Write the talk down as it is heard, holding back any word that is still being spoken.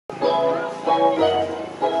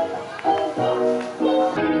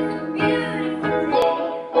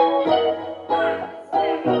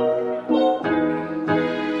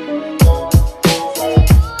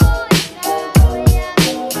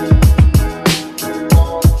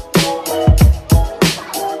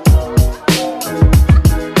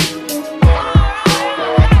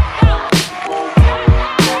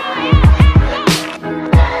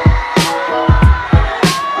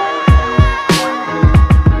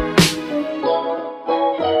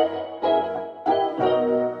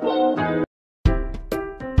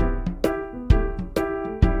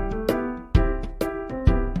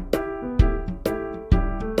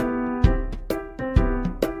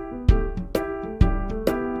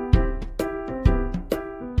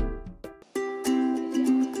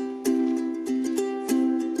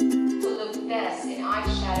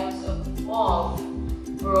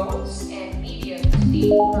Bronze and medium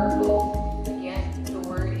shade purple. Again, the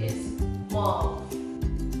word is mauve.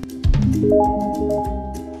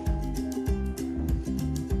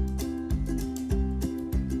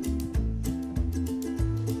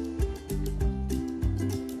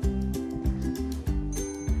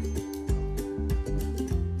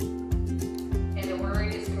 And the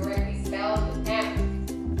word is correctly spelled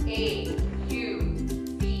M-A-U-V-E.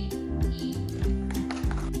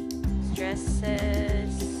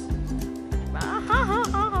 Dresses.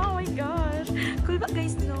 Oh my gosh. Cool ba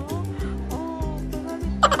guys, no? Oh,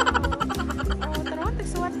 tara,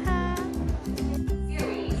 tagsuwat ha.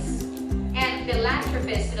 Series and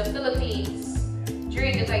philanthropist of the Philippines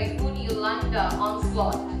during the Typhoon Yolanda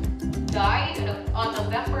onslaught died on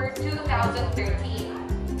November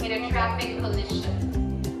 2013 in a traffic collision.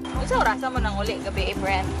 Sa orasa mo nang uli gabi,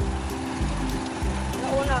 friend?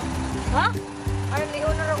 Nauna. Ha? Ay,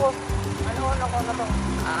 nauna ako. Nauna ako na to.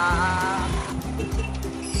 Ah.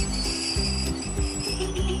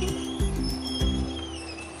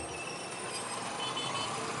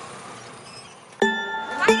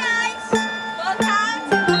 Hi guys! Welcome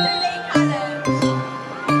to Saturday College!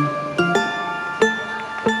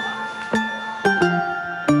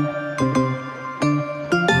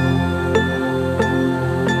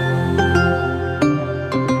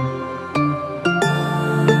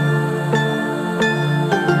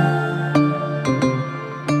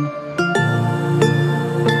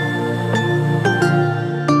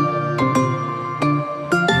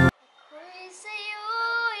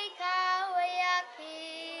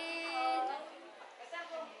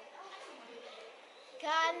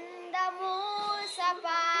 Ganda mo sa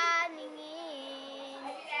paningin,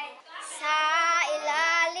 sa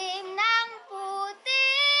ilalim ng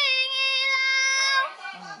puting ilaw,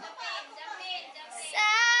 sa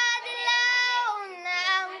dilaw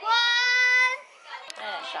ng buwan.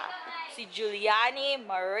 Ayan siya. Si Juliani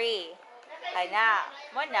Marie. Ana,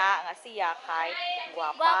 mo na nga siya kay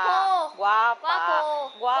guwapa. Guwapo. Guwapa.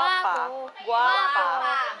 Guwapo. Guwapa.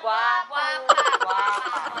 Guwapa. Guwapa. Guwapa.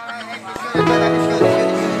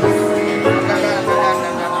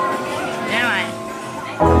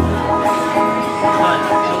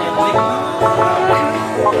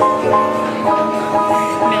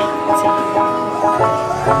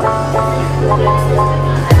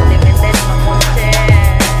 Unlimited mamonte.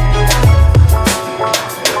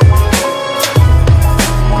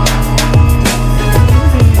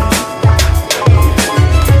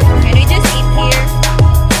 Can we just eat here?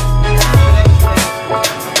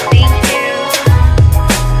 Thank you.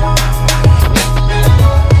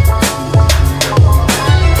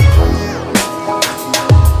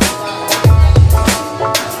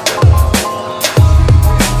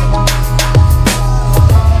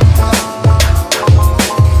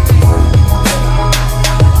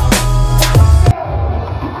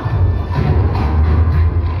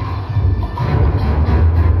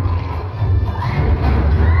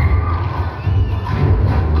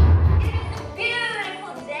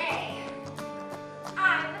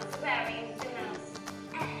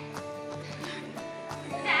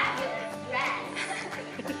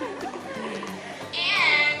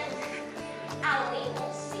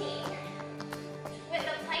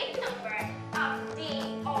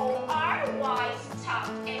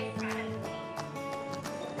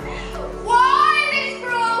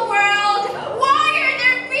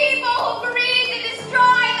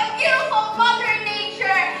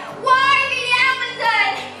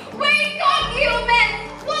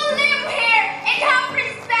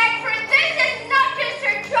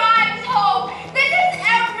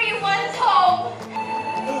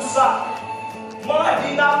 Mga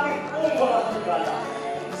dinapit kong mga higala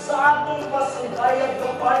sa atong pasangkayang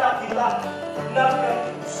kapalakilan na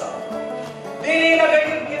katiusap. Di na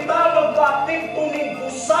ganyan kita magpatik tuming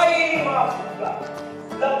busay kapuga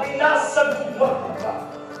na pinasagubak ka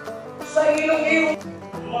sa ilong-ilong.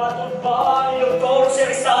 Matod ba ang doktor si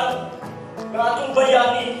Rizal na atong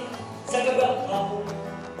bayani sa kagahapon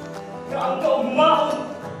na ang kaumahon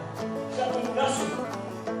sa atong braso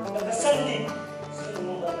nagasandig sa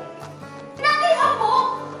mga Nakita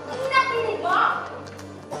mo? Hinapinig ba?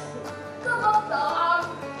 Kabataan,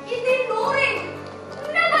 itinuring,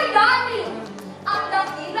 nabayani, at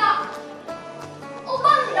dakila, o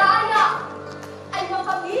bandaya, ay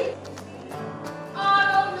makamit.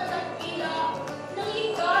 Araw na dakila,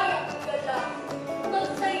 nangigaya ang gala,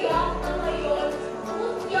 magsaya na ngayon,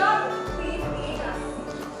 mutyang Pilipinas.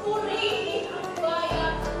 Purihin ang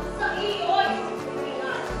bayan sa iyo'y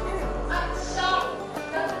piningan, at siyang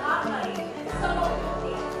nagakay sa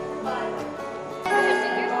mabuting bayan.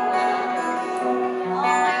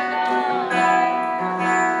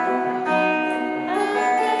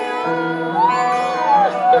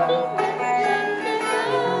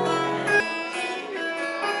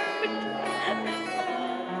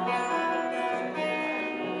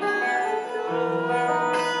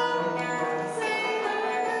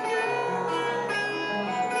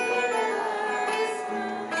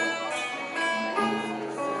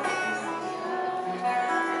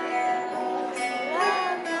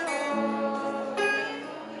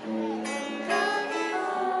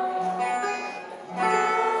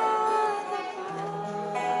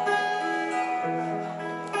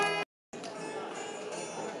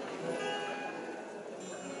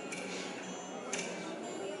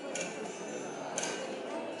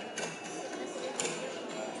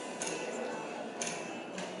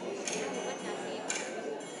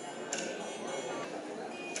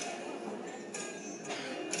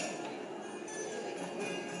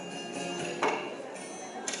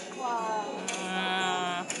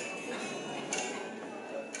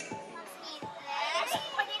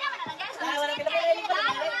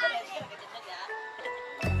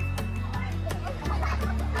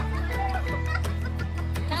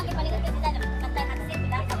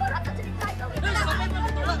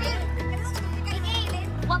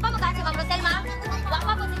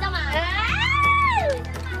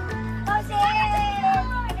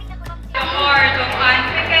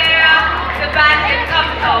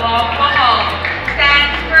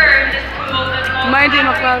 Hindi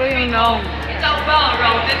maklaro yung noun. It's a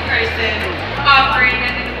well-rounded person, offering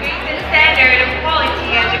an increasing standard of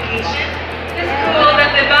quality education. The school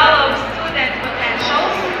that develops students'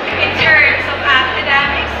 potentials in terms of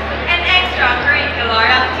academics and extracurricular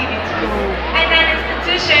activities, and an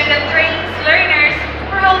institution that trains learners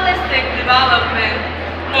for holistic development.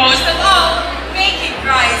 Most of all, making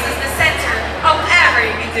Christ as the center of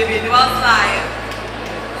every individual's life.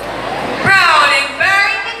 Proud and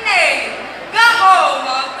bearing the name, the home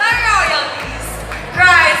of the royalties,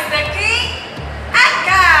 Christ the King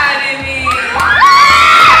Academy.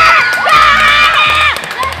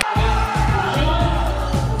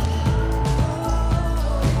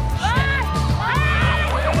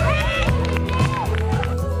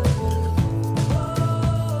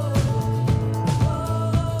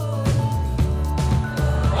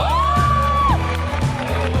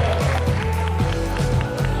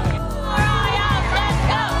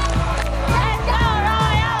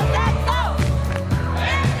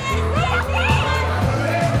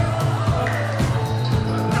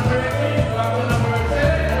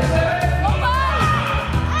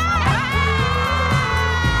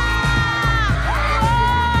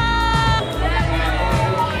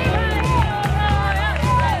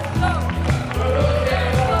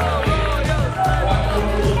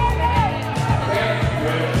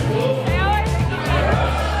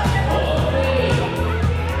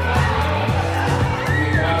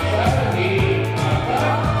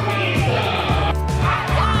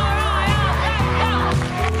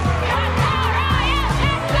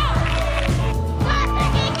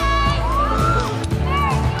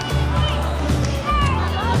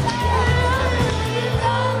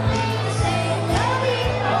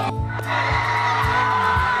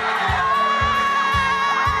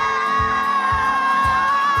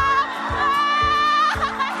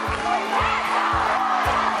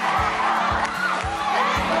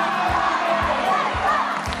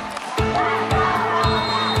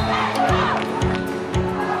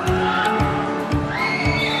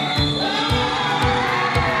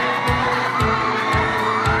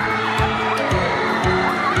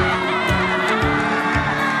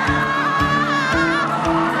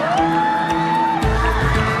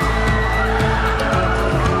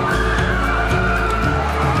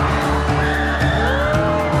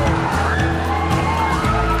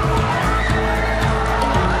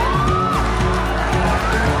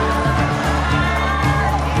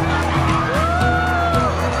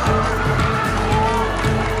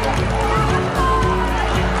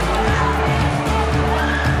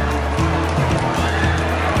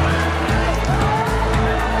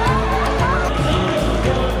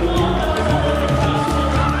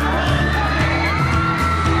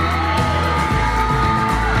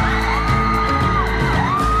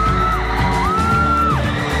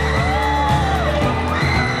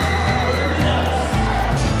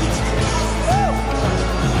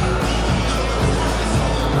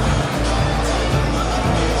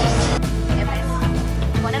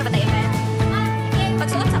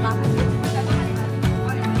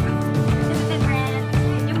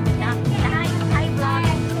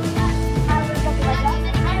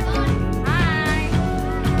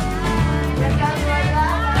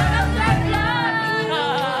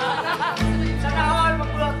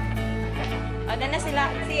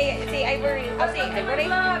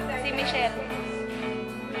 Si Michelle.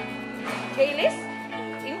 Kaylis?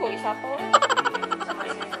 Iho, isa po.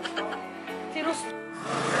 Si Rus.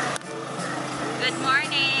 Good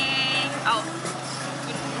morning! Oh,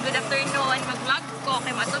 good afternoon. Mag-vlog ko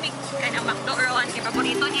kay Matumig ka ng McDoron. Kay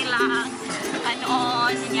paborito nila. Ano,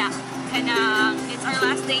 niya. It's our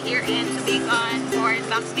last day here in Subican for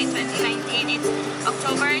BACS Meet 2019. It's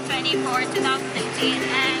October 24, 2019,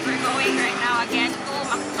 and we're going right now again to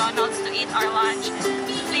McDonald's to eat our lunch.